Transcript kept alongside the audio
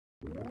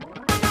Adrenaline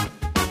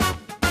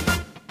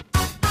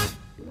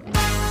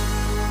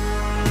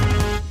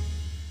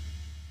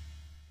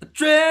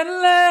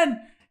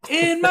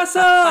in my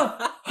soul.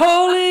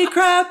 Holy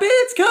crap,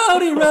 it's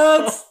Cody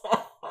Rhodes.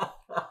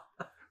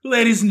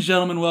 Ladies and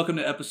gentlemen, welcome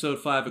to episode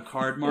 5 of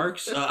Card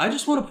Marks. I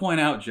just want to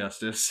point out,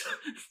 Justice,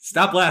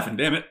 stop laughing,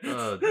 damn it.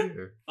 Oh,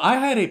 dear. I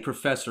had a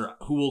professor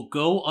who will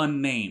go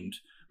unnamed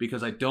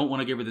because I don't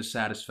want to give her the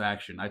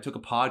satisfaction. I took a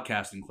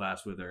podcasting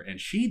class with her, and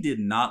she did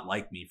not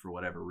like me for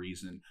whatever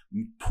reason.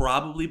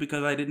 Probably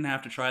because I didn't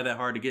have to try that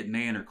hard to get an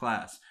A in her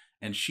class.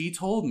 And she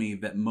told me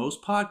that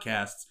most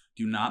podcasts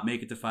do not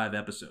make it to 5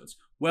 episodes.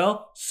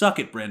 Well, suck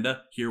it,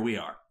 Brenda. Here we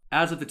are.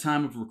 As of the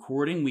time of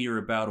recording, we are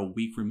about a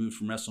week removed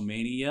from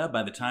WrestleMania.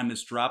 By the time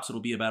this drops,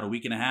 it'll be about a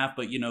week and a half,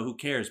 but who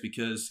cares?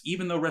 Because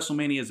even though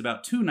WrestleMania is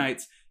about 2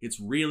 nights, it's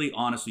really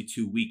honestly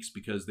 2 weeks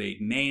because they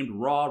named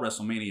Raw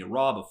WrestleMania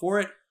Raw before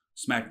it,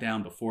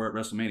 SmackDown before it,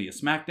 WrestleMania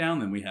SmackDown,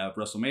 then we have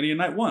WrestleMania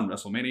Night 1,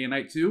 WrestleMania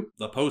Night 2,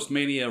 the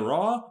Post-Mania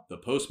Raw, the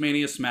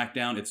Post-Mania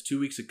SmackDown. It's 2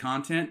 weeks of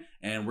content,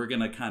 and we're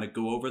going to kind of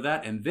go over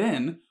that, and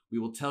then we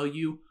will tell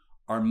you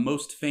our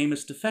most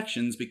famous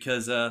defections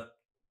because,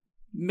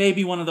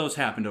 maybe one of those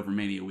happened over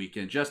Mania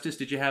weekend. Justice,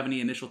 did you have any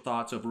initial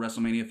thoughts over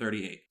WrestleMania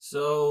 38?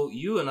 So,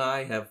 you and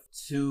I have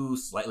 2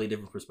 slightly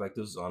different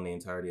perspectives on the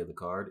entirety of the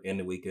card and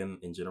the weekend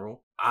in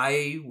general.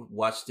 I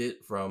watched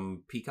it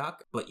from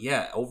Peacock, but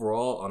yeah,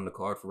 overall on the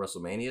card for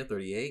WrestleMania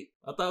 38,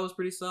 I thought it was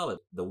pretty solid.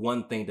 The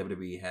one thing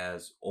WWE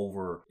has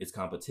over its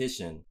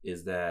competition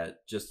is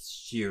that just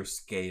sheer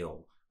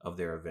scale of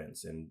their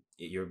events. And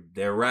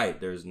they're right,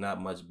 there's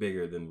not much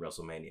bigger than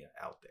WrestleMania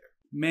out there.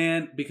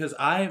 Man, because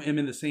I am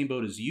in the same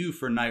boat as you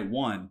for night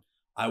 1.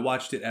 I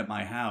watched it at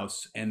my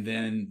house, and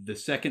then the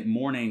second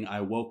morning I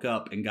woke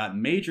up and got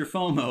major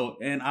FOMO,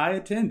 and I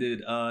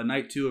attended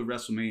night 2 of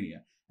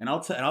WrestleMania. And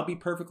I'll be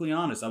perfectly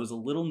honest, I was a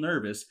little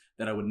nervous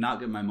that I would not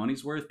get my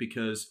money's worth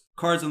because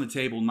cards on the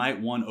table, night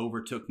 1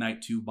 overtook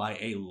night 2 by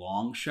a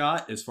long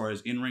shot as far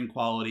as in-ring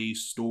quality,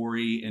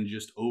 story, and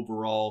just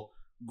overall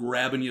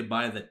grabbing you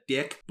by the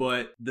dick.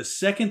 But the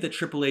second that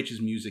Triple H's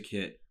music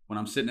hit, when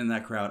I'm sitting in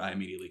that crowd, I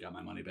immediately got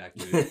my money back,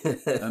 dude.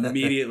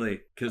 Immediately.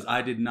 Because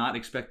I did not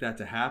expect that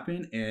to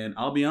happen. And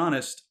I'll be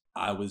honest,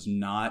 I was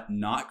not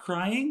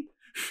crying.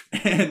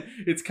 And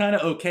it's kind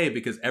of okay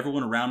because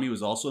everyone around me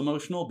was also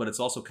emotional, but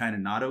it's also kind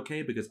of not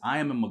okay because I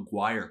am a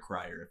Maguire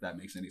crier, if that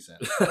makes any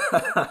sense.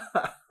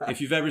 If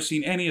you've ever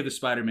seen any of the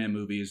Spider-Man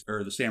movies,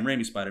 or the Sam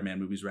Raimi Spider-Man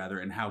movies rather,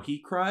 and how he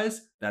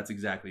cries, that's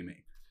exactly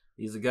me.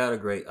 He's got a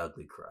great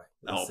ugly cry.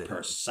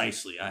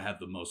 Precisely. I have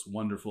the most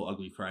wonderful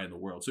ugly cry in the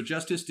world. So,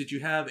 Justice, did you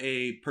have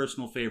a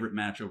personal favorite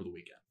match over the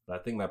weekend? I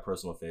think my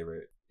personal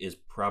favorite is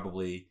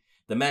probably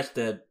the match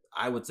that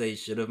I would say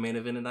should have main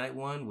evented night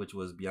 1, which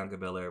was Bianca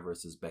Belair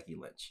versus Becky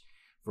Lynch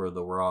for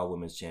the Raw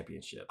Women's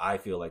Championship. I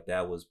feel like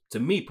that was, to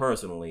me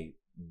personally,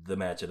 the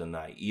match of the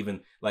night.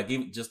 Even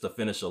just the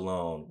finish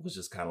alone was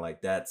just kind of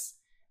like, that's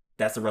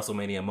a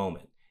WrestleMania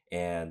moment.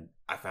 And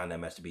I found that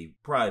match to be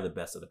probably the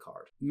best of the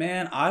card.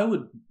 Man, I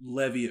would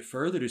levy it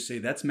further to say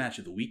that's match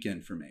of the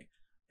weekend for me.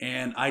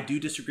 And I do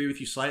disagree with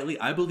you slightly.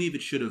 I believe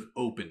it should have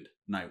opened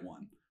night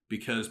 1.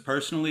 Because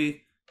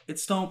personally,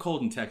 it's Stone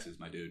Cold in Texas,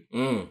 my dude.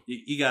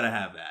 You got to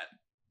have that.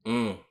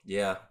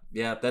 Yeah,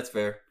 that's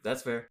fair.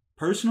 That's fair.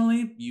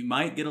 Personally, you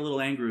might get a little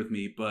angry with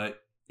me, but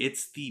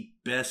it's the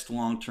best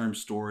long-term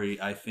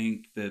story I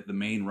think that the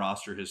main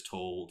roster has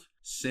told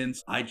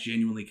since I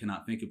genuinely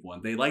cannot think of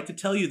one. They like to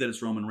tell you that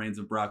it's Roman Reigns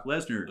and Brock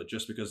Lesnar, but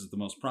just because it's the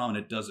most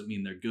prominent doesn't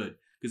mean they're good.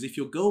 Because if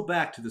you'll go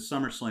back to the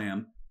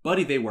SummerSlam,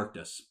 buddy, they worked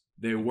us.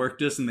 They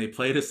worked us and they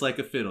played us like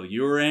a fiddle.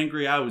 You were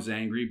angry, I was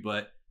angry,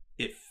 but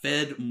it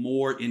fed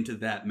more into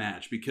that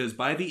match. Because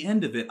by the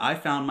end of it, I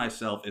found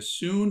myself, as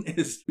soon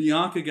as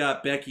Bianca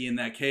got Becky in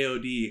that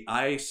KOD,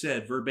 I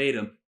said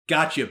verbatim,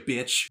 "Gotcha,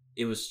 bitch."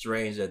 It was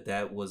strange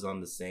that was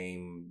on the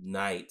same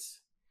night.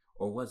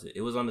 Or was it?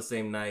 It was on the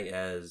same night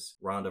as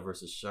Ronda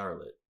versus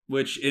Charlotte.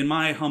 Which, in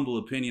my humble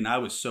opinion, I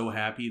was so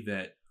happy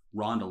that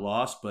Ronda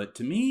lost. But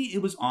to me,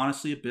 it was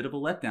honestly a bit of a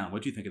letdown.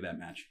 What do you think of that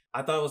match?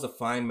 I thought it was a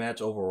fine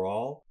match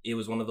overall. It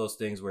was one of those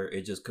things where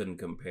it just couldn't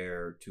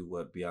compare to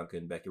what Bianca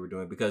and Becky were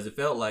doing. Because it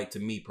felt like, to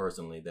me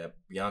personally, that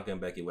Bianca and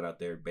Becky went out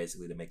there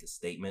basically to make a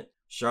statement.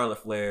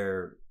 Charlotte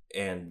Flair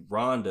and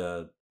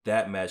Ronda,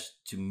 that match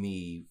to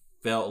me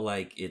felt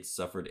like it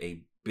suffered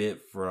a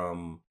bit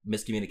from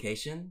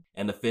miscommunication,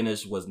 and the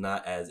finish was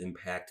not as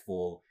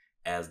impactful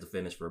as the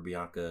finish for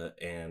Bianca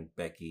and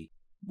Becky.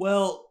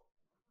 Well,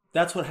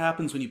 that's what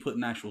happens when you put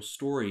an actual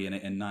story in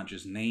it and not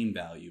just name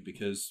value,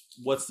 because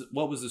what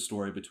was the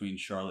story between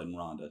Charlotte and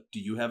Ronda? Do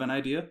you have an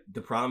idea?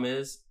 The problem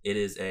is, it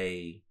is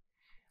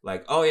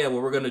oh yeah,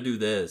 well, we're going to do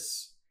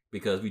this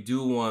because we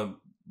do want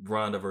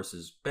Ronda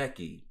versus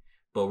Becky,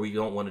 but we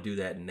don't want to do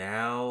that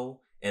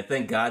now. And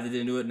thank God they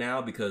didn't do it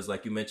now because,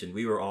 like you mentioned,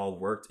 we were all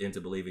worked into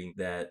believing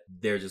that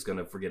they're just going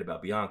to forget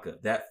about Bianca.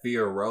 That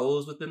fear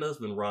arose within us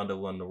when Ronda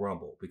won the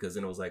Rumble because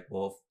then it was like,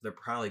 well, they're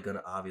probably going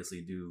to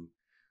obviously do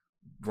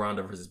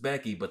Ronda versus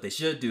Becky, but they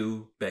should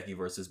do Becky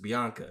versus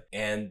Bianca.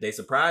 And they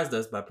surprised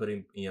us by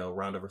putting,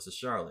 Ronda versus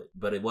Charlotte.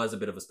 But it was a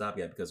bit of a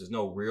stopgap because there's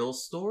no real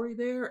story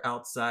there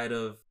outside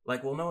of,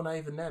 not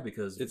even that,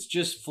 because it's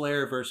just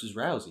Flair versus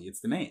Rousey. It's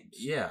the names.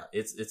 Yeah,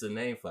 it's a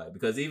name fight.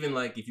 Because even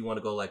if you want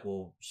to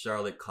go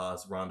Charlotte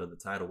cost Ronda the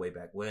title way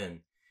back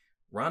when,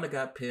 Ronda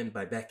got pinned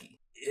by Becky.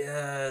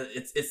 Yeah,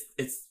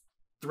 it's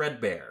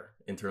threadbare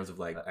in terms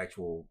of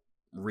actual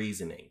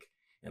reasoning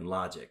and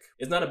logic.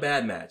 It's not a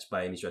bad match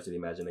by any stretch of the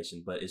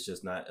imagination, but it's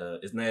just not.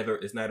 It's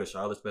neither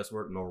Charlotte's best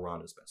work nor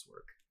Ronda's best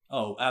work.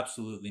 Oh,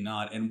 absolutely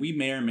not. And we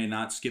may or may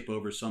not skip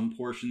over some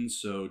portions.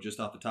 So just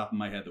off the top of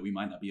my head that we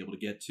might not be able to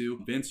get to.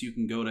 Vince, you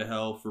can go to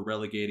hell for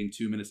relegating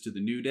 2 minutes to the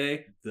New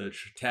Day. The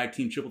tag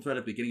team triple threat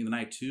at the beginning of the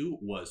night too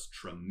was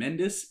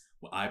tremendous.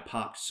 I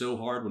popped so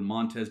hard when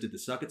Montez did the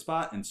suck it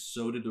spot, and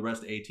so did the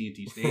rest of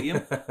AT&T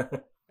Stadium.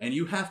 And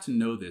you have to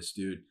know this,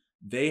 dude.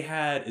 They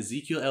had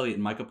Ezekiel Elliott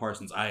and Micah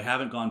Parsons. I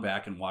haven't gone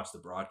back and watched the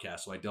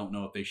broadcast, so I don't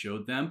know if they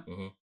showed them.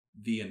 Mm-hmm.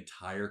 The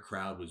entire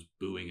crowd was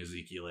booing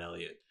Ezekiel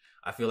Elliott.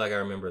 I feel like I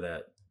remember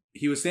that.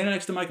 He was standing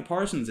next to Micah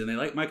Parsons, and they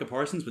liked Micah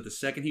Parsons, but the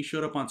second he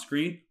showed up on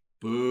screen,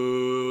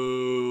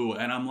 boo.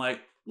 And I'm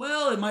like,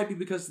 well, it might be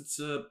because it's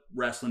a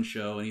wrestling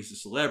show and he's a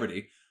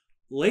celebrity.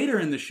 Later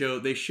in the show,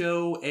 they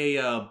show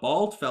a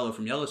bald fellow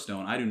from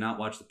Yellowstone. I do not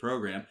watch the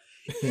program.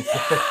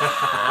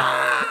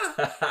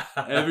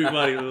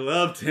 Everybody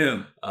loved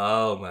him.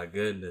 Oh my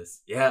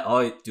goodness. Yeah.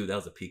 Oh, dude, that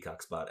was a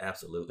peacock spot.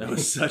 Absolutely. That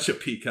was such a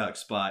peacock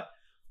spot.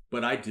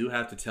 But I do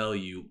have to tell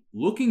you,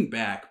 looking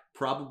back,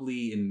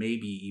 probably in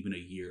maybe even a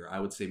year, I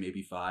would say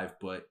maybe 5,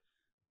 but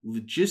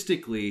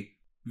logistically,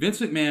 Vince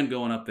McMahon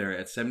going up there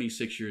at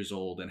 76 years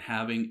old and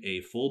having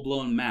a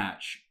full-blown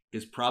match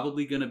is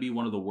probably going to be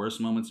one of the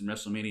worst moments in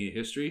WrestleMania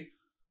history.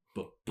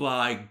 But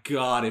by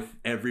God, if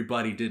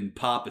everybody didn't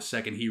pop the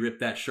second he ripped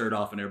that shirt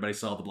off and everybody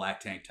saw the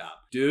black tank top.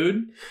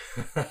 Dude,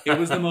 it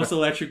was the most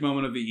electric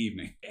moment of the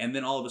evening. And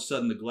then all of a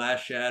sudden the glass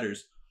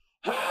shatters.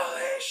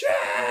 Holy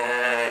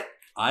shit!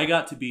 I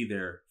got to be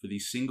there for the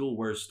single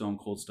worst Stone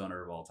Cold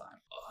Stunner of all time.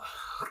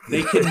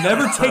 They can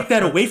never take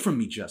that away from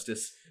me,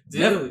 Justice.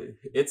 Dude, never.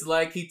 It's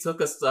like he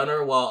took a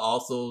stunner while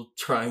also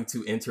trying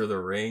to enter the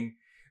ring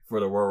for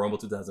the Royal Rumble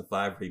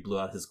 2005 where he blew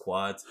out his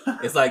quads.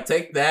 It's like,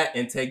 take that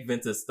and take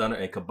Vince's stunner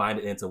and combine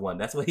it into one.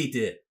 That's what he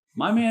did.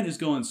 My man is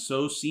going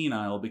so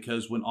senile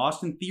because when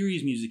Austin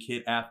Theory's music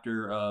hit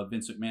after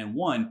Vince McMahon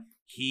won,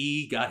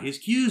 he got his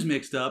cues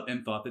mixed up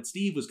and thought that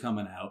Steve was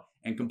coming out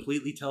and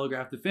completely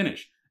telegraphed the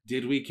finish.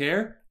 Did we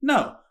care?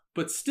 No.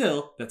 But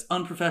still, that's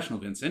unprofessional,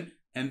 Vincent.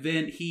 And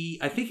then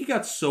I think he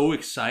got so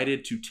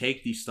excited to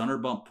take the stunner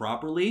bump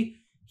properly,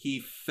 he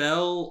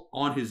fell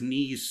on his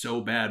knees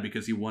so bad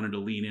because he wanted to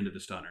lean into the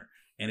stunner.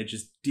 And it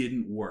just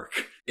didn't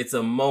work. It's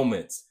a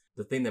moment.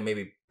 The thing that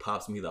maybe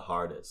pops me the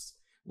hardest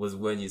was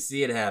when you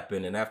see it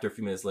happen, and after a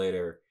few minutes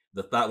later,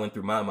 the thought went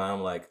through my mind,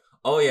 I'm like,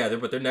 oh yeah,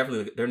 they're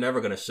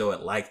never going to show it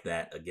like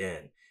that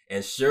again.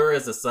 And sure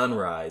as the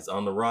sunrise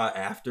on the Raw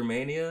after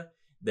Mania,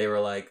 they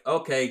were like,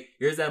 okay,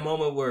 here's that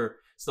moment where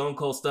Stone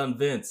Cold stunned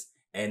Vince.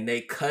 And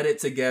they cut it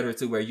together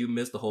to where you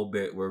missed the whole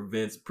bit where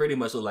Vince pretty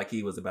much looked like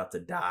he was about to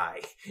die.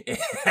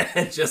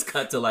 And just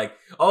cut to it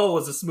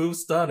was a smooth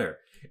stunner.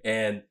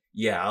 And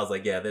yeah, I was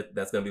like, yeah,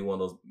 that's going to be one of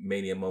those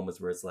Mania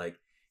moments where it's like,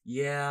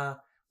 yeah,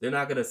 they're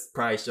not going to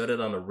probably show it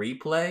on a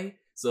replay.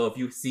 So if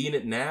you've seen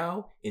it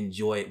now,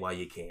 enjoy it while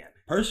you can.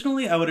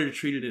 Personally, I would have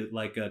treated it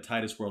like a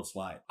Titus World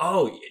Slide.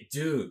 Oh,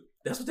 dude,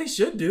 that's what they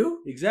should do.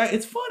 Exactly.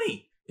 It's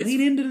funny.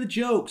 Lean into the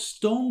joke.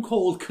 Stone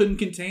Cold couldn't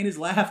contain his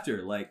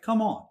laughter.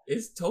 Come on.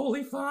 It's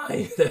totally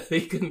fine that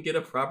he couldn't get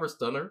a proper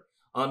stunner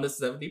on the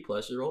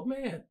 70-plus-year-old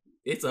man.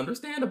 It's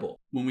understandable.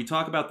 When we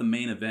talk about the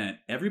main event,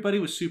 everybody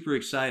was super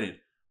excited.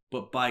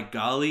 But by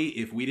golly,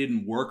 if we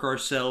didn't work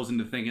ourselves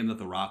into thinking that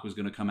The Rock was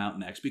going to come out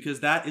next,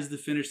 because that is the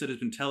finish that has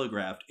been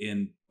telegraphed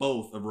in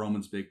both of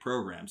Roman's big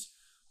programs.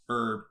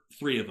 Or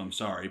 3 of them,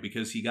 sorry,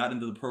 because he got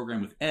into the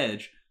program with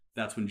Edge.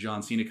 That's when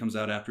John Cena comes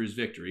out after his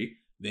victory.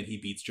 Then he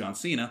beats John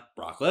Cena.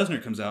 Brock Lesnar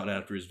comes out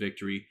after his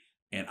victory.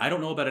 And I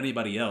don't know about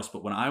anybody else,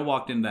 but when I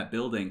walked into that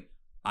building,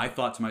 I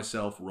thought to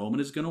myself, Roman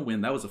is going to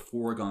win. That was a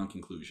foregone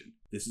conclusion.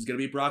 This is going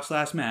to be Brock's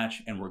last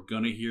match, and we're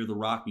going to hear the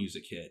Rock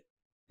music hit.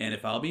 And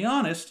if I'll be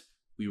honest,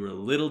 we were a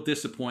little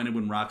disappointed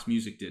when Rock's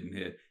music didn't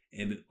hit.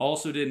 And it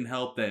also didn't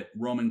help that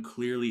Roman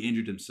clearly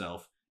injured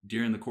himself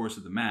during the course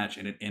of the match,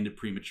 and it ended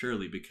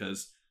prematurely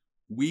because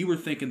we were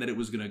thinking that it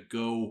was going to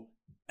go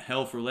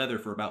hell for leather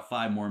for about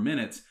 5 more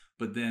minutes.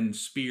 But then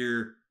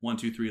spear, 1,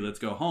 2, 3, let's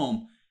go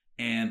home.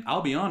 And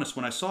I'll be honest,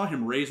 when I saw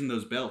him raising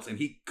those belts and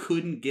he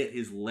couldn't get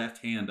his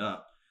left hand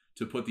up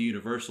to put the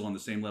Universal on the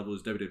same level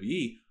as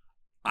WWE,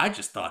 I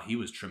just thought he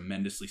was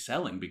tremendously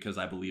selling because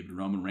I believed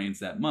Roman Reigns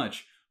that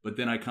much. But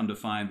then I come to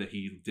find that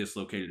he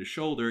dislocated his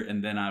shoulder,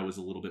 and then I was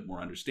a little bit more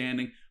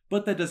understanding.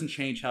 But that doesn't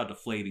change how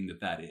deflating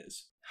that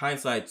is.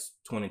 Hindsight's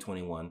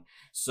 2021.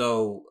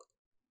 So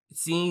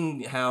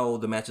seeing how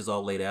the match is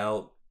all laid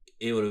out,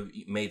 it would have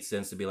made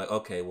sense to be like,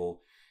 okay,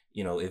 well,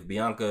 if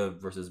Bianca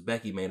versus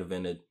Becky main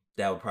evented,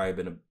 that would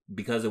probably been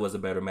because it was a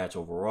better match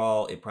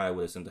overall, it probably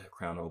would have sent the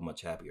crowd home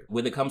much happier.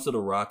 When it comes to the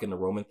Rock and the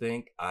Roman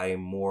thing, I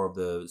am more of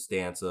the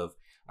stance of,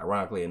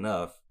 ironically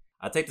enough,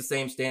 I take the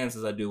same stance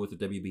as I do with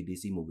the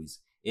WBDC movies,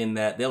 in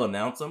that they'll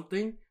announce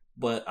something,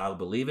 but I'll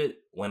believe it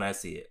when I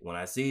see it. When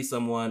I see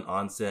someone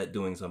on set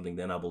doing something,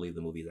 then I'll believe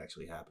the movie is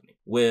actually happening.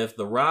 With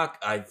The Rock,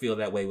 I feel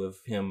that way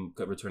with him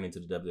returning to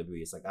the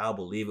WWE. It's like, I'll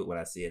believe it when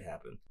I see it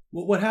happen.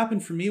 Well, what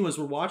happened for me was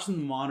we're watching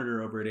the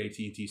monitor over at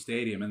AT&T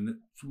Stadium, and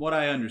from what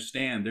I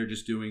understand, they're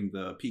just doing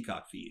the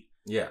Peacock feed.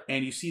 Yeah.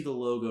 And you see the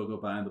logo go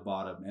by on the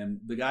bottom, and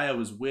the guy I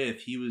was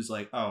with, he was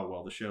like, oh,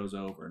 well, the show's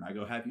over. And I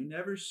go, have you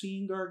never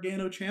seen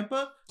Gargano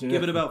Ciampa?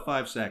 Give it about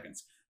 5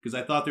 seconds. Because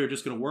I thought they were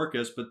just going to work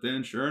us, but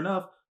then sure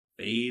enough,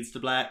 fades to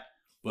black.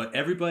 But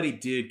everybody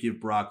did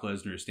give Brock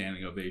Lesnar a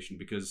standing ovation,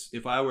 because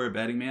if I were a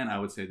betting man, I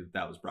would say that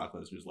that was Brock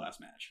Lesnar's last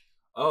match.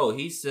 Oh,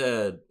 he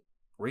said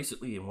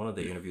recently in one of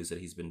the interviews that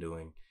he's been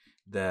doing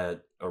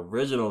that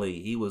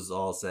originally he was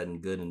all said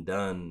and good and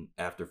done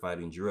after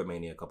fighting Drew at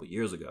Mania a couple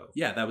years ago.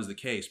 Yeah, that was the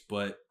case,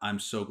 but I'm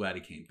so glad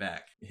he came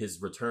back.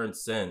 His return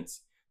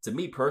since, to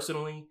me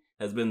personally,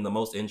 has been the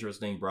most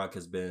interesting Brock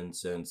has been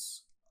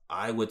since,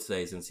 I would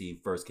say, since he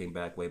first came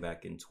back way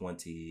back in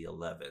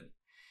 2011.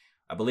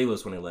 I believe it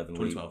was 2011.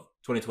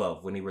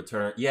 2012, when he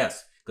returned.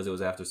 Yes, because it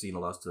was after Cena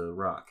lost to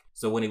Rock.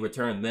 So when he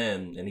returned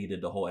then, and he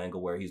did the whole angle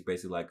where he's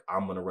basically like,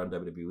 I'm going to run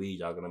WWE,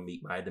 y'all going to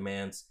meet my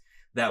demands.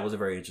 That was a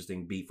very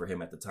interesting beat for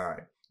him at the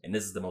time. And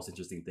this is the most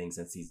interesting thing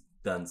since he's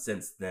done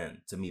since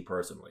then, to me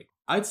personally.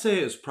 I'd say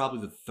it's probably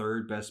the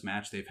third best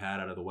match they've had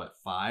out of the,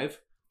 5?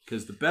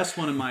 Because the best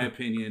one, in my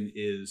opinion,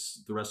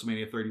 is the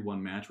WrestleMania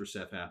 31 match where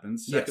Seth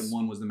happens. Second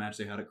one was the match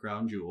they had at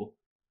Crown Jewel.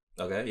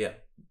 Okay, yeah.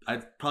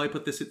 I'd probably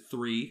put this at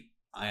 3.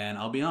 And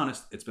I'll be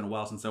honest, it's been a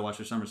while since I watched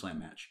their SummerSlam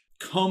match.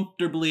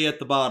 Comfortably at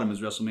the bottom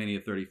is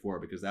WrestleMania 34,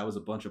 because that was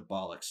a bunch of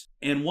bollocks.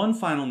 And one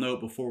final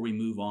note before we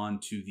move on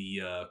to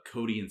the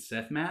Cody and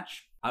Seth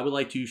match. I would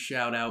like to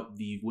shout out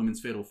the Women's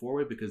Fatal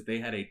 4-Way, because they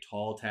had a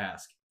tall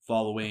task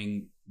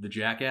following the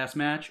Jackass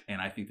match, and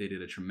I think they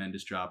did a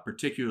tremendous job,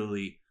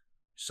 particularly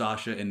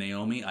Sasha and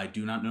Naomi. I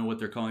do not know what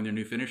they're calling their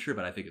new finisher,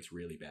 but I think it's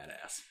really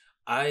badass.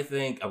 I'm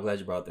glad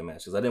you brought that match,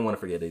 because I didn't want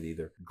to forget it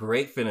either.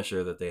 Great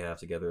finisher that they have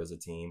together as a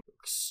team.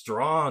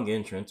 Strong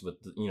entrance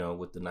with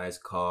the nice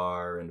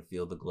car and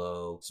Feel the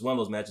Glow. It's one of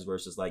those matches where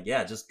it's just like,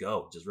 yeah, just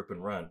go, just rip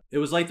and run. It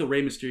was like the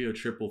Rey Mysterio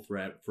triple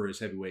threat for his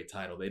heavyweight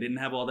title. They didn't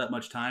have all that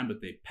much time,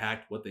 but they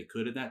packed what they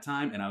could at that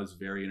time, and I was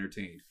very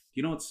entertained.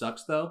 You know what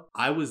sucks though?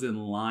 I was in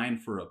line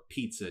for a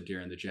pizza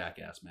during the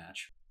Jackass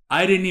match.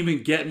 I didn't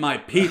even get my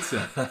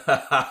pizza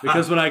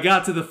because when I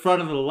got to the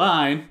front of the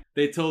line,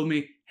 they told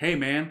me, hey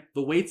man,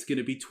 the wait's going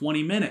to be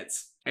 20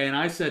 minutes. And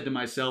I said to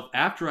myself,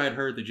 after I'd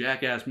heard the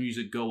Jackass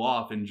music go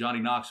off and Johnny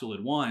Knoxville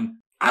had won,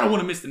 I don't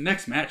want to miss the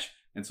next match.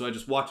 And so I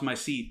just walked to my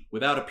seat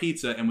without a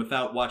pizza and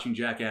without watching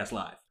Jackass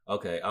live.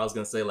 Okay, I was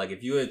going to say, like,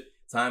 if you had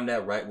timed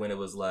that right when it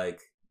was like,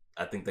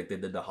 I think like they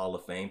did the Hall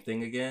of Fame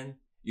thing again,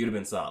 you'd have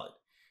been solid.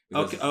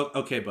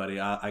 Okay, buddy,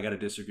 I got to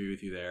disagree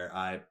with you there.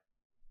 I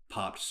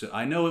popped. So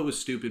I know it was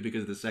stupid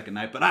because of the second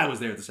night, but I was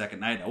there the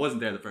second night. I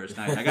wasn't there the first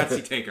night. I got to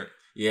see Taker.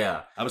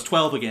 Yeah. I was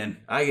 12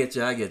 again. I get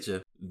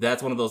you.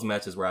 That's one of those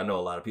matches where I know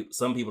a lot of people,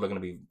 some people are going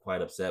to be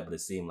quite upset, but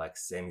it seemed like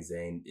Sami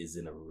Zayn is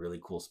in a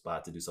really cool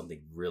spot to do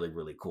something really,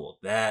 really cool.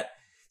 That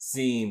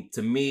seemed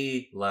to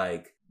me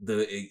like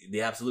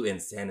the absolute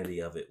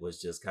insanity of it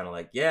was just kind of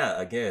like,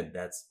 yeah, again,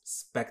 that's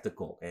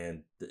spectacle.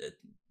 And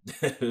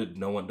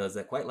no one does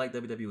that quite like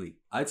WWE.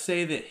 I'd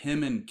say that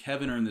him and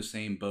Kevin are in the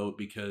same boat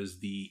because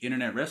the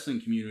internet wrestling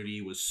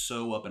community was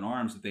so up in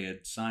arms that they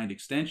had signed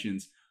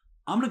extensions.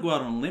 I'm going to go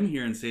out on a limb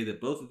here and say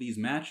that both of these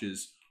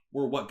matches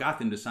were what got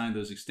them to sign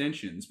those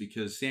extensions,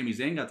 because Sami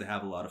Zayn got to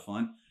have a lot of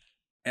fun.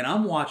 And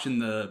I'm watching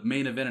the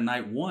main event of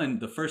night one.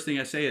 The first thing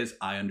I say is,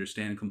 I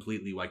understand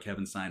completely why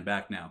Kevin signed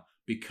back now,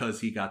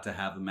 because he got to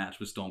have a match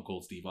with Stone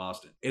Cold Steve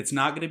Austin. It's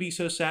not going to be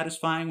so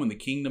satisfying when the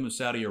Kingdom of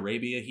Saudi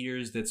Arabia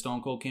hears that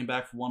Stone Cold came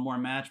back for one more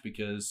match,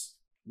 because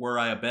were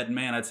I a betting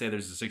man, I'd say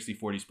there's a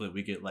 60-40 split.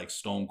 We get like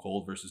Stone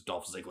Cold versus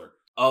Dolph Ziggler.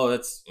 Oh,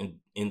 that's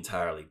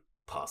entirely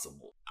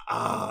possible.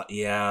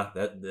 Yeah,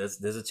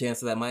 there's a chance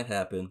that might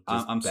happen.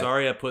 I'm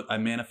sorry I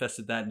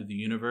manifested that into the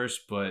universe,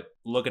 but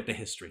look at the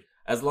history.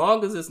 As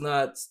long as it's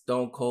not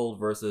Stone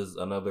Cold versus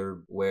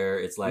another where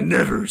it's like...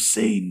 Never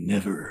say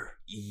never.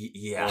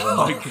 Yeah.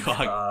 Oh my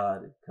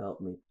God,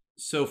 help me.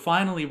 So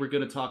finally, we're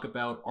going to talk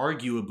about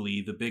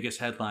arguably the biggest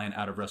headline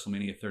out of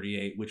WrestleMania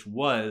 38, which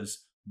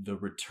was the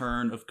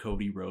return of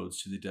Cody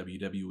Rhodes to the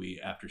WWE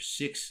after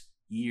 6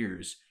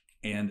 years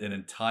and an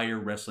entire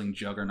wrestling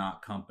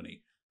juggernaut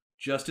company.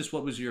 Justice,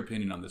 what was your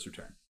opinion on this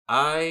return?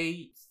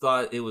 I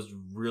thought it was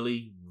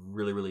really,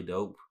 really, really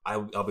dope.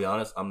 I'll be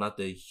honest, I'm not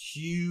the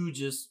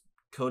hugest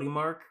Cody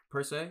mark,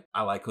 per se.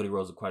 I like Cody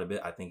Rhodes quite a bit.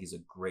 I think he's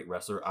a great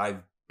wrestler.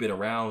 I've been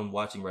around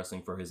watching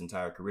wrestling for his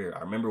entire career. I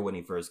remember when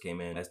he first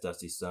came in as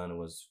Dusty's son and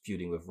was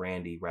feuding with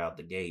Randy right out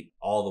the gate,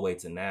 all the way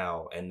to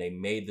now. And they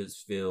made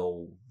this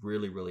feel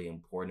really, really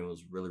important. It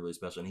was really, really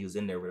special. And he was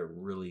in there with a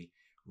really,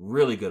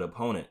 really good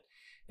opponent.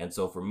 And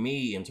so for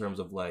me, in terms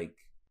of like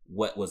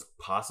what was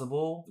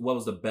possible, what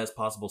was the best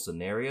possible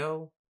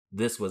scenario,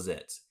 this was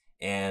it.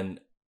 And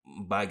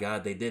by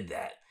God, they did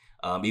that.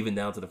 Even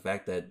down to the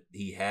fact that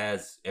he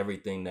has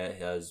everything that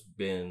has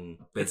been...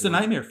 It's the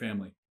Nightmare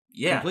Family.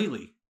 Yeah.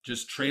 Completely.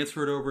 Just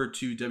transferred over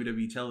to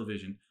WWE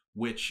television,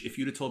 which if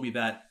you'd have told me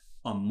that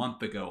a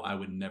month ago, I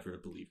would never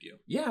have believed you.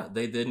 Yeah,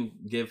 they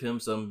didn't give him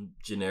some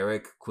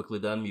generic, quickly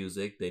done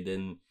music. They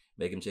didn't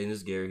make him change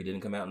his gear. He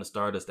didn't come out in a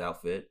Stardust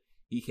outfit.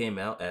 He came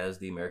out as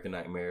the American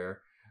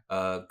Nightmare,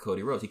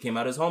 Cody Rhodes. He came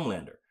out as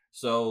Homelander.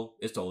 So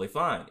it's totally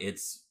fine. It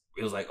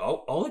was like,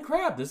 oh, holy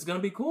crap, this is going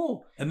to be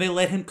cool. And they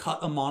let him cut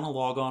a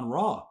monologue on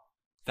Raw.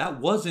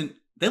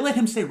 They let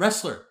him say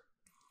wrestler.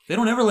 They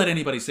don't ever let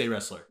anybody say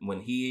wrestler.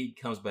 When he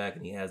comes back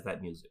and he has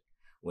that music,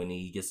 when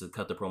he gets to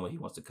cut the promo he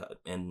wants to cut,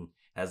 and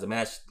has a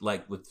match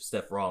like with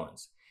Seth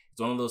Rollins,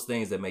 it's one of those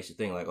things that makes you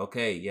think like,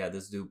 okay, yeah,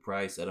 this dude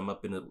Price set him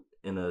up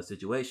in a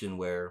situation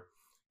where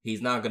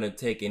he's not going to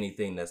take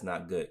anything that's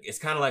not good. It's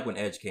kind of like when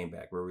Edge came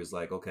back, where it was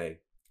like, okay,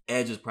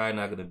 Edge is probably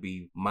not going to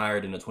be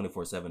mired in a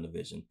 24/7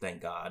 division,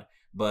 thank God.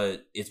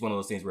 But it's one of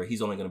those things where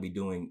he's only going to be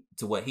doing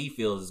to what he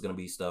feels is going to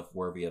be stuff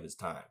worthy of his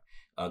time,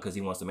 because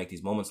he wants to make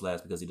these moments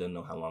last because he doesn't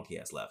know how long he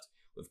has left.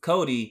 With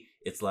Cody,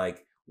 it's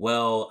like,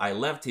 well, I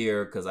left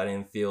here because I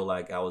didn't feel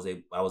like I was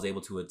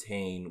able to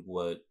attain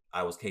what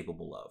I was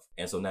capable of.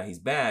 And so now he's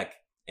back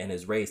and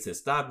has raised his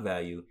stock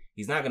value.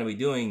 He's not going to be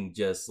doing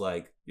just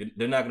like,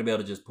 they're not going to be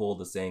able to just pull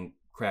the same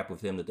crap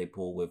with him that they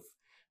pull with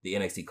the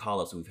NXT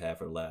call-ups we've had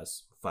for the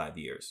last 5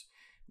 years.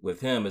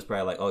 With him, it's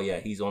probably like, oh yeah,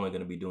 he's only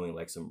going to be doing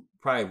like some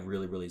probably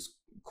really, really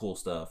cool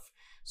stuff.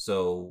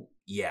 So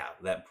yeah,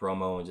 that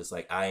promo, and just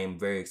like, I am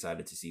very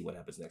excited to see what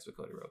happens next with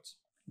Cody Rhodes.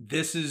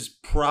 This is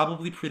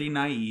probably pretty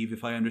naive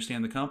if I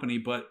understand the company,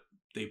 but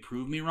they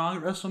proved me wrong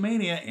at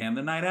WrestleMania and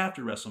the night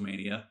after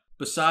WrestleMania.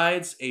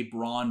 Besides a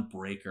Braun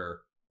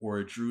Breaker or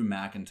a Drew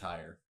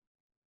McIntyre,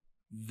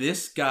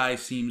 this guy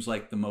seems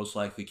like the most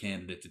likely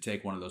candidate to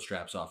take one of those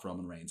straps off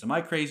Roman Reigns. Am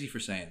I crazy for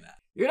saying that?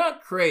 You're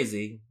not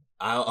crazy.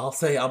 I'll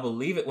say I'll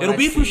believe it when It'll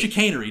be through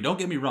chicanery. Don't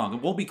get me wrong.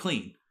 It won't be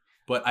clean.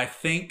 But I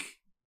think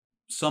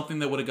something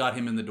that would have got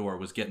him in the door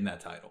was getting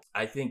that title.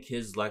 I think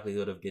his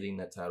likelihood of getting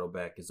that title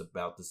back is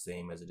about the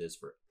same as it is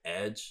for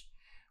Edge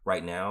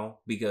right now,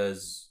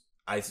 because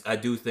I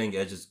do think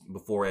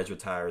before Edge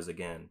retires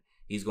again,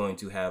 he's going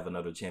to have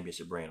another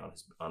championship reign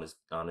on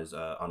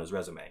his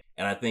resume.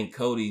 And I think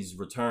Cody's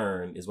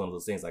return is one of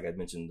those things, like I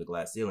mentioned, the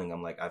glass ceiling.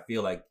 I'm like, I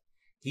feel like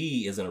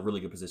he is in a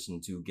really good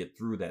position to get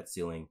through that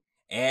ceiling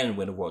and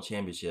win a world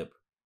championship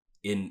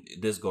in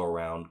this go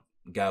around.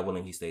 God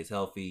willing, he stays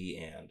healthy,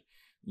 and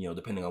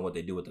depending on what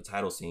they do with the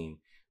title scene.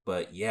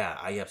 But yeah,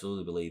 I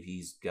absolutely believe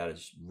he's got a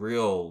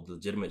real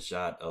legitimate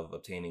shot of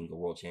obtaining a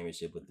world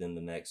championship within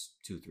the next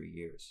 2-3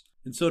 years.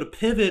 And so to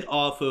pivot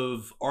off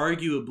of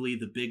arguably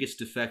the biggest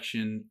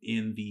defection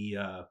in the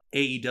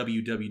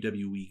AEW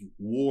WWE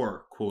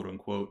war, quote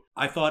unquote,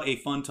 I thought a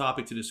fun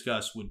topic to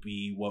discuss would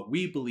be what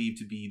we believe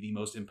to be the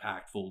most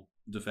impactful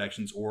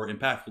defections, or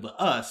impactful to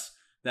us,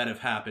 that have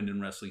happened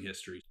in wrestling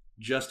history.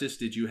 Justice,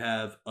 did you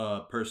have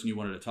a person you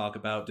wanted to talk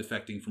about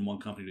defecting from one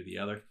company to the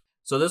other?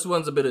 So this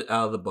one's a bit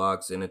out of the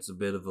box, and it's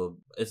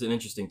an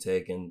interesting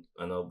take, and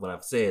I know when I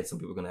say it, some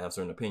people are going to have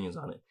certain opinions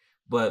on it.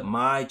 But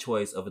my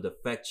choice of a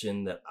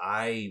defection that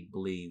I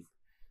believe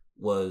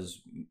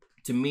was,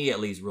 to me at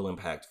least, real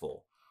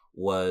impactful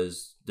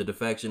was the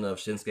defection of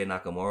Shinsuke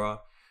Nakamura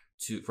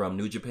from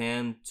New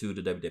Japan to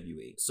the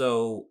WWE.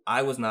 So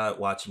I was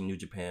not watching New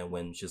Japan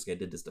when Shinsuke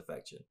did this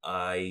defection.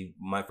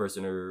 My first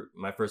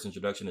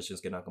introduction to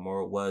Shinsuke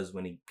Nakamura was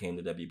when he came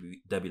to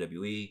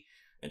WWE,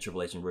 and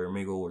Triple H and Rey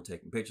Mysterio were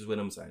taking pictures with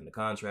him, signing the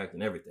contract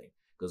and everything,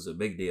 because it's a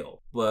big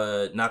deal.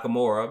 But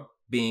Nakamura,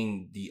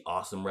 being the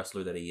awesome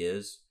wrestler that he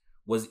is,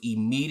 was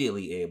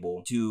immediately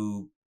able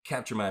to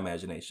capture my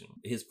imagination.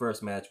 His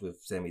first match with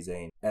Sami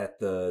Zayn at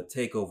the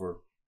TakeOver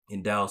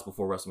in Dallas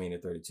before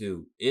WrestleMania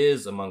 32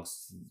 is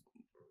amongst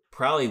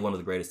probably one of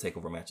the greatest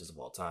TakeOver matches of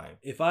all time.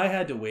 If I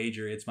had to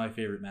wager, it's my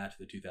favorite match of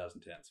the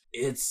 2010s.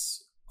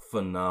 It's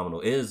phenomenal.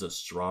 It is a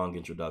strong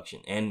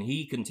introduction. And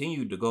he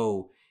continued to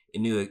go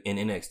in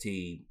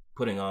NXT,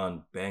 putting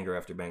on banger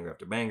after banger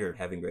after banger,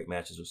 having great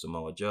matches with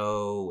Samoa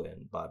Joe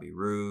and Bobby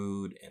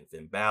Roode and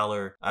Finn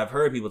Balor. I've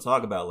heard people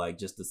talk about like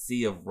just the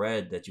sea of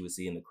red that you would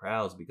see in the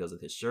crowds because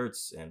of his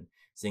shirts and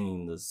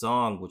singing the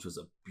song, which was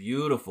a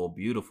beautiful,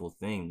 beautiful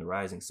thing, The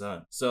Rising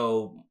Sun.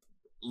 So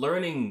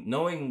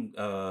knowing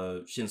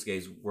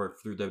Shinsuke's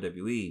work through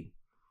WWE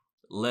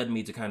led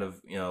me to kind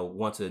of,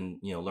 want to,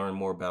 learn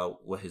more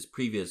about what his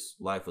previous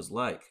life was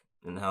like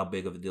and how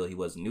big of a deal he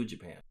was in New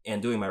Japan.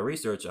 And doing my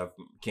research, I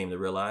came to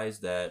realize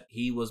that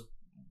he was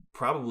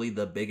probably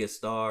the biggest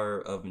star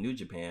of New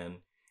Japan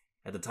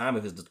at the time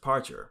of his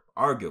departure,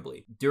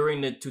 arguably.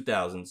 During the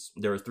 2000s,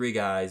 there were 3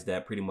 guys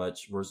that pretty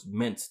much were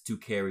meant to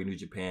carry New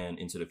Japan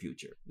into the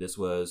future. This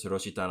was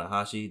Hiroshi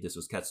Tanahashi, this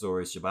was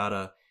Katsuyori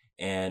Shibata,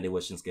 and it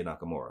was Shinsuke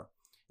Nakamura.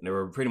 And they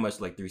were pretty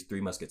much like these 3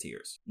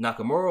 musketeers.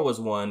 Nakamura was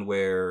one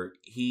where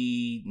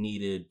he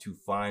needed to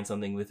find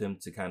something with him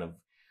to kind of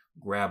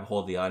grab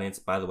hold of the audience.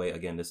 By the way,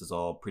 again, this is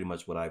all pretty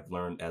much what I've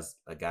learned as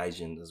a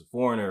Gaijin, as a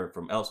foreigner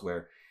from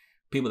elsewhere.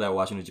 People that were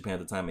watching New Japan at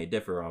the time may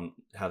differ on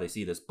how they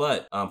see this.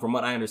 But from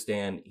what I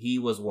understand, he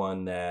was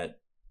one that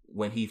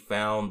when he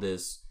found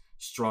this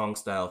strong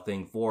style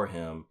thing for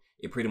him,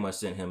 it pretty much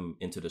sent him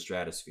into the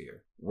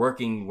stratosphere.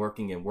 Working,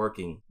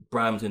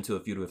 brought him into a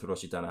feud with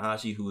Hiroshi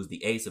Tanahashi, who is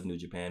the ace of New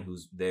Japan,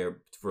 who's their,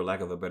 for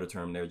lack of a better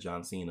term, their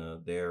John Cena,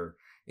 their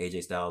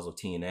AJ Styles of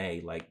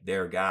TNA, like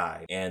their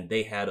guy. And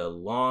they had a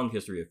long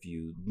history of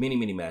feud,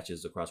 many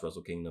matches across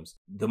Wrestle Kingdoms.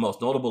 The most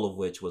notable of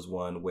which was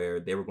one where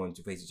they were going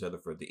to face each other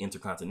for the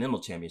Intercontinental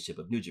Championship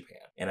of New Japan.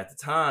 And at the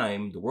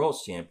time, the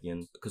world's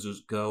champion,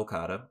 Kazuchika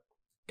Okada,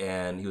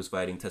 and he was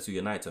fighting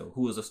Tetsuya Naito,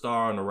 who was a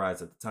star on the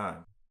rise at the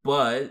time.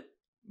 But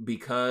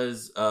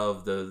because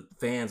of the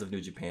fans of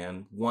New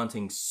Japan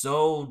wanting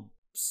so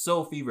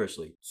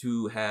feverishly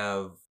to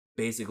have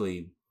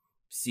basically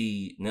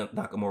see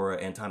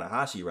Nakamura and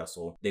Tanahashi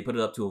wrestle, they put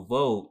it up to a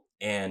vote,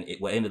 and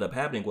what ended up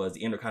happening was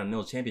the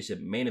Intercontinental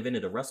Championship main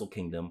evented of Wrestle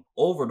Kingdom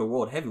over the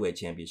World Heavyweight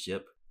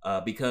Championship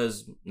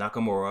because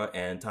Nakamura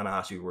and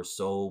Tanahashi were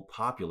so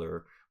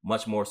popular,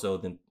 much more so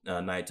than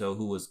Naito,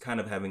 who was kind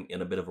of having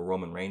in a bit of a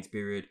Roman Reigns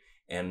period,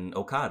 and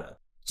Okada.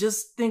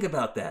 Just think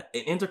about that.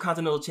 An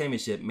Intercontinental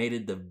Championship made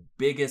it the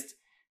biggest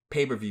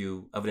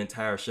pay-per-view of an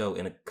entire show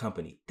in a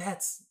company.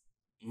 That's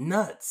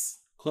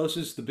nuts.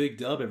 Closest the big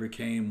dub ever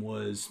came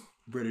was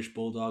British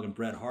Bulldog and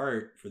Bret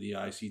Hart for the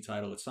IC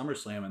title at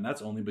SummerSlam, and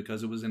that's only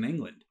because it was in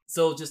England.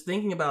 So just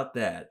thinking about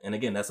that, and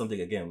again, that's something,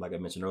 again, like I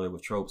mentioned earlier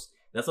with tropes,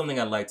 that's something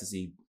I'd like to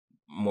see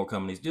more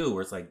companies do,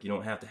 where it's like you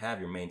don't have to have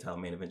your main title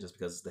main event just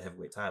because it's the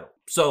heavyweight title.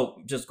 So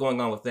just going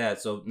on with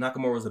that, so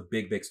Nakamura was a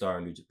big star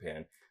in New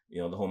Japan.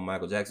 You know, the whole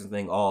Michael Jackson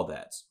thing, all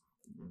that.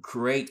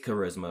 Great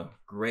charisma,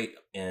 great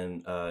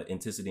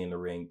intensity in the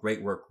ring,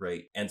 great work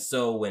rate. And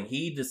so when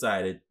he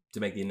decided to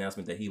make the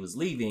announcement that he was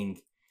leaving,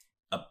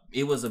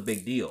 it was a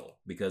big deal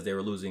because they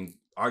were losing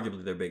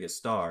arguably their biggest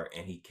star,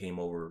 and he came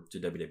over to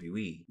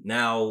WWE.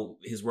 Now,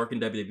 his work in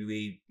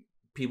WWE,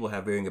 people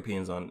have varying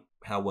opinions on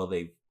how well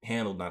they've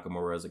handled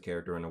Nakamura as a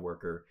character and a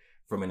worker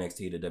from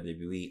NXT to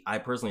WWE. I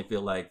personally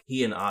feel like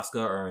he and Asuka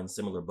are in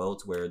similar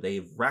boats where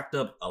they've racked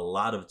up a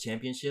lot of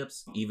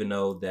championships, even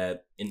though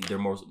that in their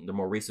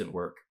more recent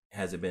work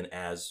hasn't been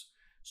as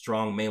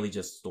strong, mainly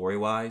just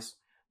story-wise.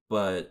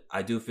 But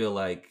I do feel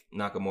like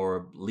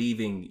Nakamura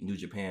leaving New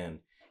Japan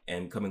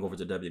and coming over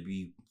to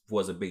WWE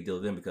was a big deal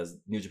to them because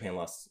New Japan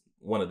lost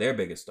one of their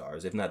biggest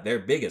stars, if not their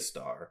biggest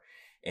star.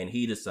 And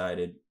he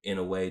decided in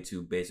a way of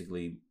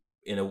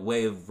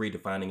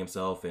redefining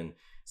himself and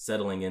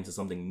settling into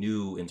something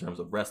new in terms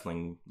of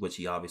wrestling, which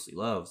he obviously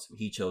loves,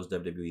 he chose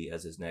WWE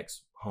as his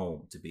next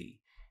home to be.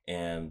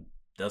 And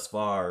thus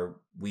far,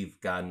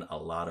 we've gotten a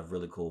lot of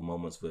really cool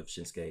moments with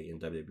Shinsuke in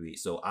WWE.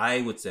 So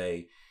I would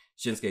say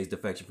Shinsuke's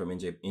defection from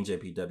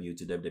NJPW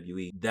to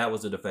WWE, that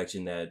was a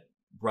defection that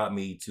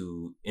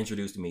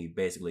introduced me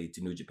basically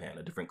to New Japan,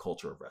 a different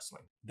culture of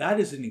wrestling. That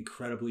is an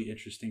incredibly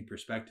interesting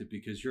perspective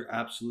because you're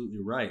absolutely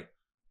right.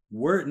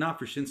 Were it not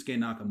for Shinsuke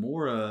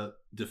Nakamura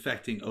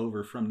defecting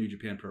over from New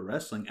Japan Pro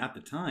Wrestling at the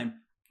time,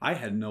 I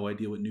had no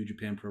idea what New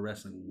Japan Pro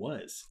Wrestling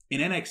was. In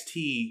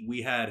NXT,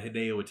 we had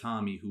Hideo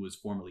Itami, who was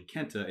formerly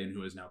Kenta and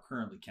who is now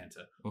currently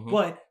Kenta. Mm-hmm.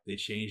 But they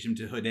changed him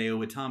to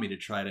Hideo Itami to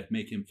try to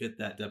make him fit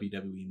that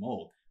WWE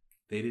mold.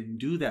 They didn't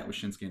do that with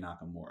Shinsuke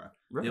Nakamura.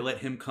 Right. They let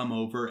him come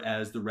over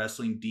as the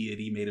wrestling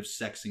deity made of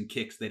sex and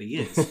kicks that he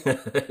is.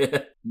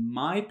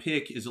 My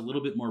pick is a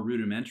little bit more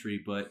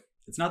rudimentary, but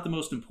it's not the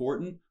most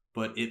important.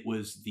 But it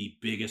was the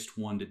biggest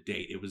one to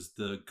date. It was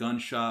the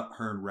gunshot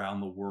heard around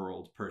the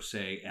world, per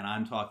se. And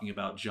I'm talking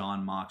about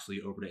Jon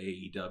Moxley over to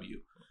AEW.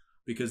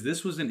 Because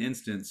this was an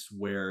instance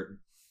where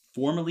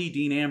formerly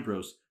Dean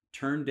Ambrose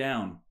turned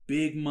down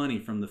big money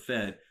from the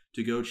Fed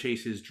to go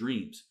chase his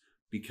dreams.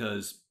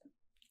 Because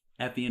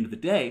at the end of the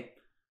day,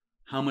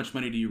 how much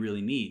money do you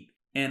really need?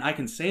 And I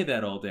can say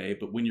that all day,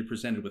 but when you're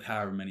presented with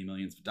however many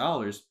millions of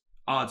dollars,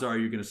 odds are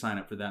you're going to sign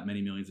up for that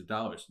many millions of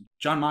dollars.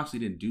 Jon Moxley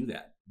didn't do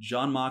that.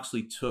 Jon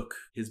Moxley took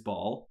his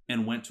ball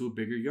and went to a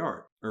bigger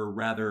yard, or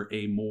rather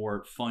a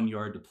more fun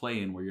yard to play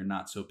in where you're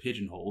not so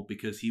pigeonholed,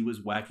 because he was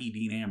wacky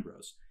Dean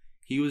Ambrose.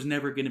 He was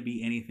never going to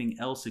be anything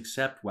else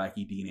except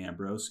wacky Dean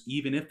Ambrose,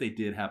 even if they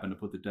did happen to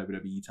put the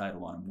WWE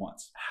title on him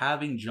once.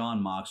 Having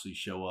Jon Moxley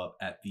show up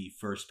at the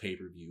first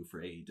pay-per-view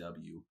for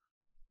AEW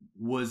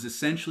was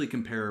essentially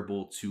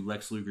comparable to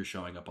Lex Luger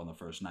showing up on the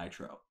first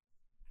Nitro.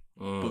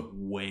 But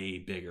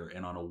way bigger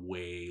and on a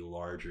way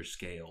larger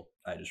scale.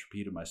 I just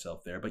repeated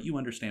myself there, but you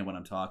understand what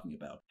I'm talking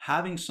about.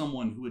 Having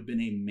someone who had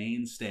been a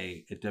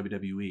mainstay at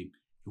WWE,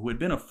 who had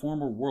been a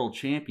former world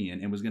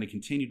champion and was going to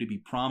continue to be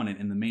prominent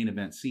in the main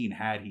event scene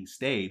had he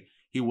stayed,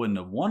 he wouldn't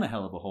have won a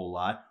hell of a whole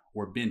lot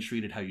or been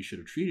treated how you should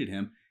have treated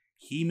him.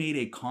 He made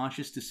a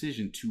conscious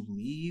decision to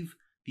leave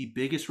the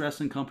biggest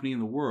wrestling company in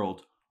the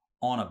world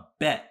on a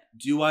bet.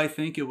 Do I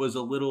think it was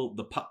a little...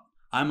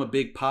 I'm a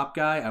big pop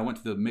guy. I went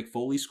to the Mick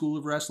Foley School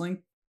of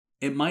Wrestling.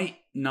 It might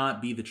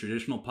not be the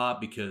traditional pop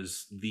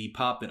because the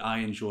pop that I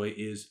enjoy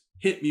is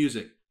hit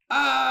music.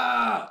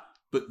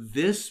 But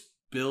this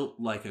built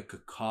like a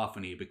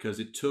cacophony because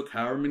it took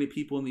however many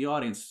people in the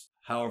audience,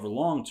 however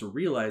long, to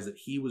realize that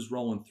he was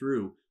rolling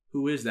through.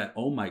 Who is that?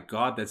 Oh my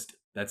God,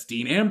 that's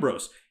Dean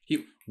Ambrose.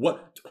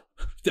 What?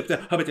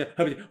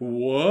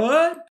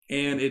 What?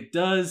 And it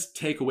does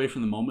take away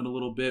from the moment a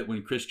little bit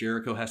when Chris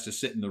Jericho has to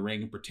sit in the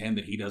ring and pretend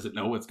that he doesn't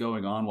know what's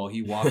going on while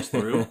he walks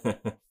through.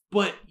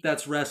 But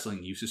that's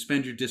wrestling. You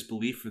suspend your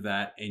disbelief for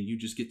that, and you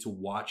just get to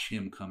watch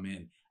him come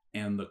in,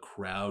 and the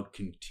crowd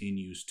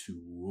continues to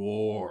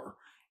roar,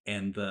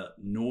 and the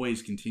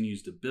noise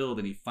continues to build,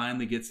 and he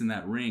finally gets in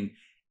that ring,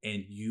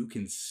 and you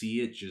can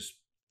see it just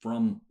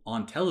from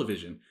on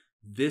television.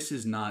 This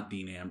is not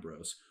Dean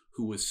Ambrose,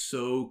 who was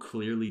so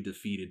clearly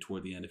defeated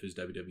toward the end of his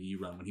WWE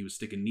run when he was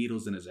sticking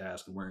needles in his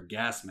ass and wearing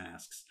gas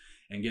masks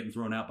and getting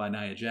thrown out by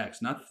Nia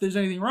Jax. Not that there's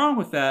anything wrong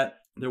with that.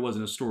 There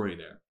wasn't a story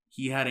there.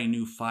 He had a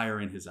new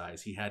fire in his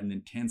eyes. He had an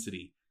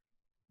intensity.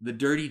 The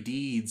dirty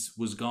deeds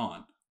was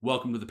gone.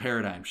 Welcome to the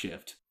paradigm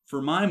shift.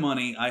 For my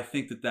money, I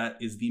think that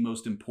is the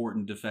most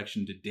important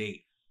defection to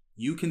date.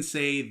 You can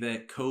say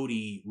that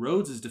Cody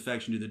Rhodes'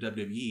 defection to the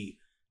WWE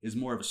is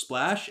more of a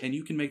splash, and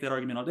you can make that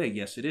argument all day.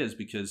 Yes, it is,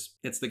 because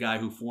it's the guy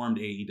who formed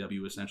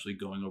AEW essentially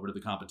going over to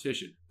the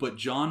competition. But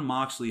Jon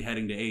Moxley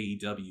heading to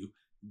AEW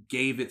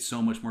gave it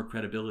so much more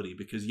credibility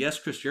because, yes,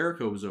 Chris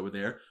Jericho was over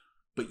there,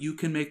 but you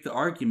can make the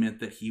argument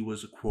that he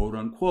was a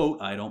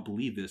quote-unquote, I don't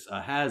believe this,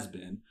 a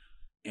has-been.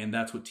 And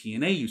that's what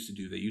TNA used to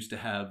do. They used to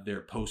have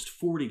their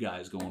post-40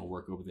 guys going to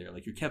work over there,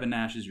 like your Kevin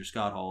Nash's, your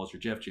Scott Hall's, your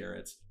Jeff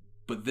Jarrett's.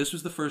 But this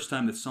was the first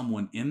time that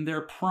someone in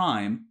their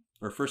prime,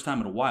 or first time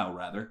in a while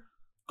rather,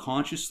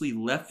 consciously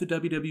left the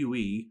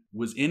WWE,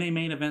 was in a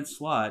main event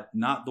slot,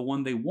 not the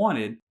one they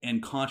wanted,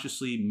 and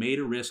consciously made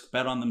a risk,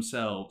 bet on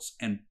themselves,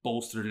 and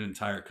bolstered an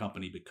entire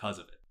company because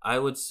of it. I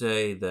would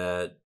say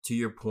that, to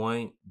your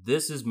point,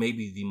 this is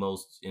maybe the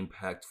most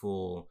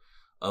impactful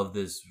of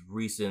this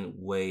recent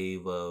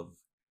wave of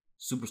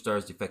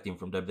superstars defecting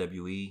from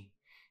WWE,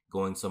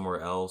 going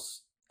somewhere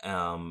else,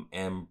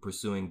 and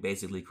pursuing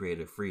basically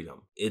creative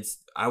freedom.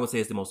 I would say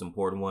it's the most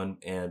important one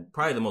and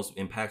probably the most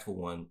impactful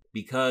one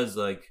because,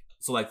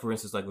 for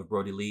instance, like with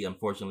Brody Lee,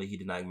 unfortunately, he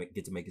did not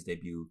get to make his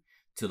debut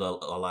to the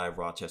live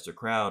Rochester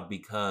crowd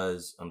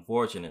because,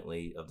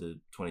 unfortunately, of the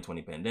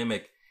 2020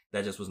 pandemic,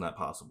 that just was not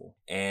possible.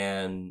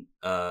 And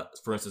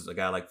for instance, a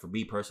guy like, for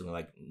me personally,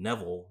 like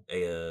Neville,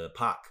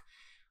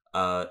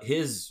 Pac,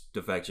 his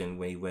defection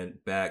when he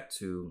went back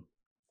to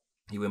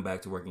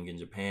working in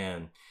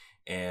Japan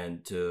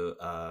and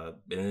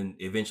then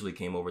eventually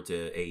came over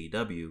to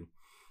AEW.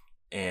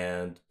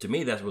 And to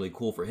me, that's really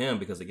cool for him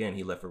because, again,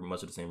 he left for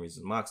much of the same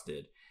reasons Mox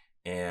did.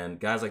 And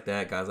guys like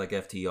that, guys like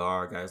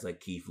FTR, guys like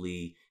Keith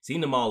Lee,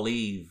 seeing them all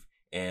leave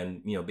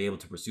and, be able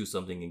to pursue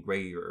something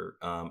greater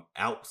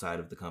outside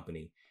of the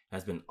company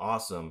has been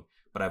awesome.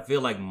 But I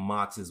feel like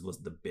Mox's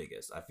was the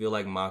biggest. I feel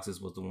like Mox's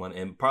was the one,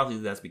 and partly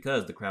that's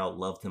because the crowd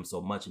loved him so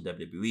much in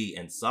WWE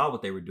and saw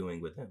what they were doing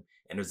with him.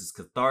 And there's this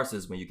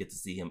catharsis when you get to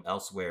see him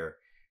elsewhere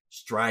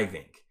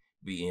striving,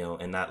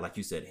 and not, like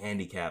you said,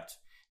 handicapped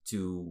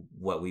to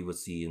what we would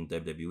see in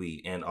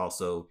WWE. And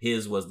also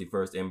his was the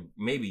first, and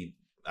maybe,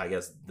 I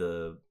guess,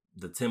 the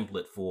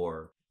template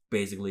for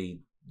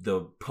basically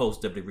the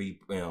post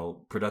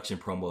WWE production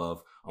promo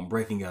of I'm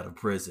breaking out of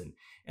prison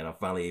and I'm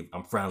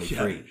finally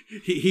free.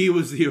 He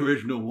was the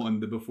original one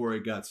before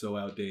it got so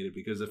outdated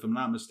because if I'm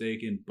not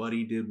mistaken,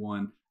 Buddy did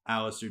one,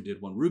 Alistair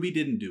did one, Ruby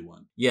didn't do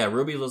one. Yeah,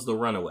 Ruby was the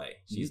runaway.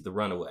 She's the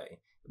runaway.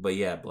 But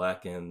yeah,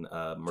 Black and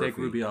Murphy. Take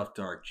Ruby off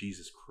Dark.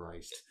 Jesus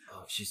Christ.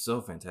 Oh, she's so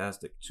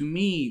fantastic. To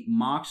me,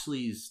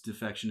 Moxley's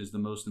defection is the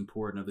most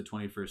important of the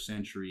 21st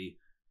century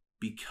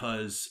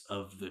because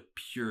of the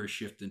pure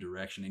shift in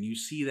direction. And you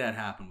see that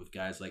happen with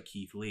guys like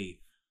Keith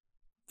Lee.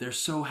 They're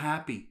so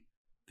happy.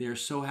 They're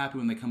so happy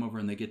when they come over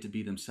and they get to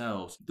be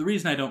themselves. The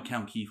reason I don't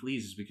count Keith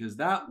Lee's is because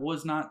that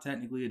was not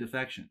technically a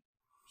defection.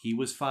 He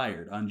was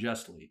fired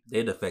unjustly.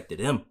 They defected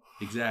him.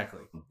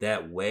 Exactly.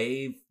 That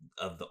wave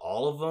of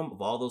all of them,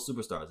 of all those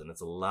superstars, and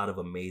it's a lot of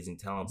amazing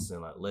talents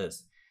in that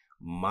list.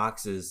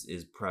 Mox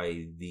is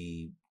probably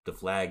the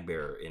flag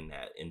bearer in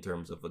that, in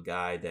terms of a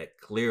guy that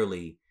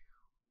clearly,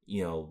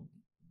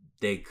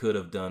 they could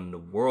have done the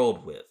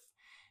world with.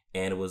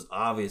 And it was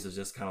obvious. It's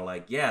just kind of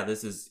like, yeah,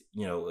 this is,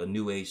 a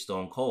new age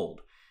Stone Cold.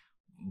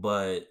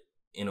 But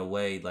in a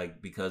way, like,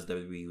 because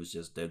WWE was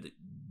just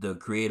the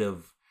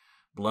creative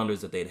blunders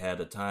that they'd had at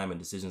the time and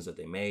decisions that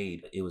they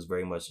made, it was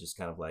very much just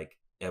kind of like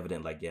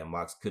evident, like, yeah,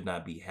 Mox could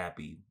not be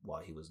happy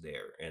while he was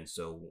there. And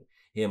so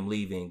him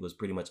leaving was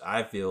pretty much,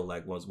 I feel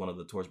like, was one of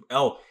the torch.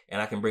 Oh,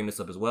 and I can bring this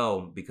up as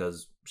well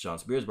because Sean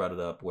Spears brought it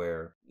up,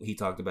 where he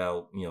talked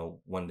about,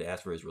 wanting to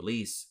ask for his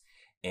release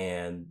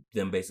and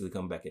them basically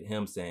come back at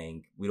him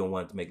saying, we don't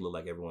want it to make it look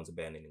like everyone's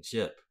abandoning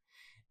ship.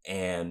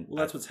 And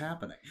that's what's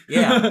happening.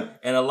 Yeah.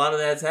 And a lot of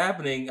that's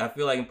happening, I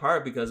feel like, in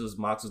part because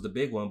Mox was the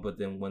big one. But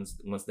then once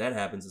that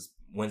happens,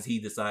 once he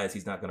decides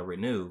he's not going to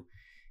renew,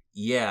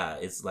 yeah,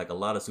 it's like a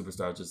lot of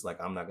superstars just like,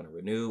 I'm not going to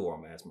renew, or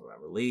I'm asking for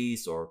my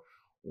release, or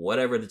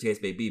whatever the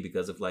case may be.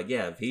 Because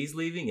if he's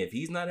leaving, if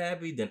he's not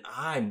happy, then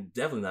I'm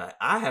definitely not.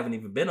 I haven't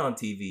even been on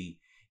TV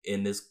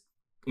in this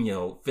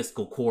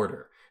fiscal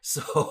quarter.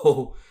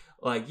 So,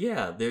 like,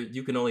 yeah, there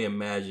you can only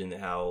imagine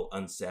how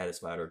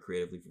unsatisfied or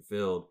creatively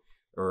fulfilled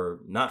or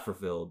not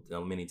fulfilled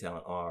many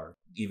talent are,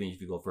 even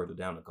if you go further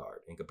down the card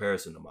in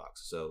comparison to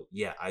Mox. So,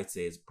 yeah, I'd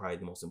say it's probably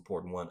the most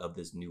important one of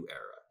this new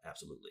era.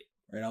 Absolutely.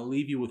 All right, I'll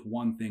leave you with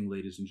one thing,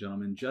 ladies and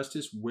gentlemen.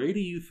 Justice, where do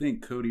you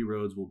think Cody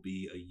Rhodes will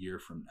be a year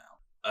from now?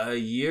 A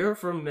year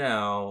from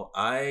now,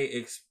 I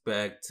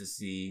expect to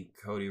see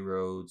Cody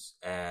Rhodes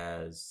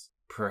as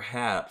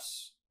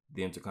perhaps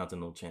the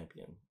Intercontinental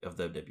Champion of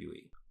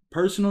WWE.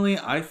 Personally,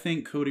 I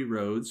think Cody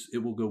Rhodes, it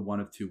will go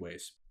one of two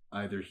ways.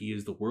 Either he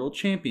is the world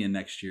champion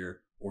next year,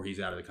 or he's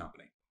out of the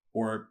company.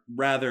 Or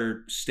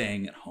rather,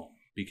 staying at home.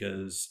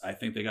 Because I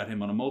think they got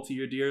him on a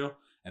multi-year deal,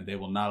 and they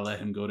will not let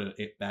him go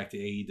back to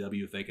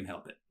AEW if they can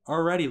help it.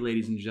 Alrighty,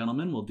 ladies and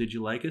gentlemen. Well, did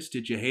you like us?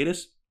 Did you hate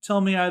us? Tell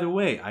me either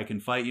way. I can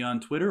fight you on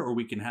Twitter, or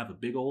we can have a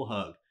big ol'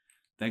 hug.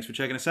 Thanks for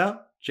checking us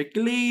out. Check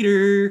you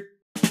later.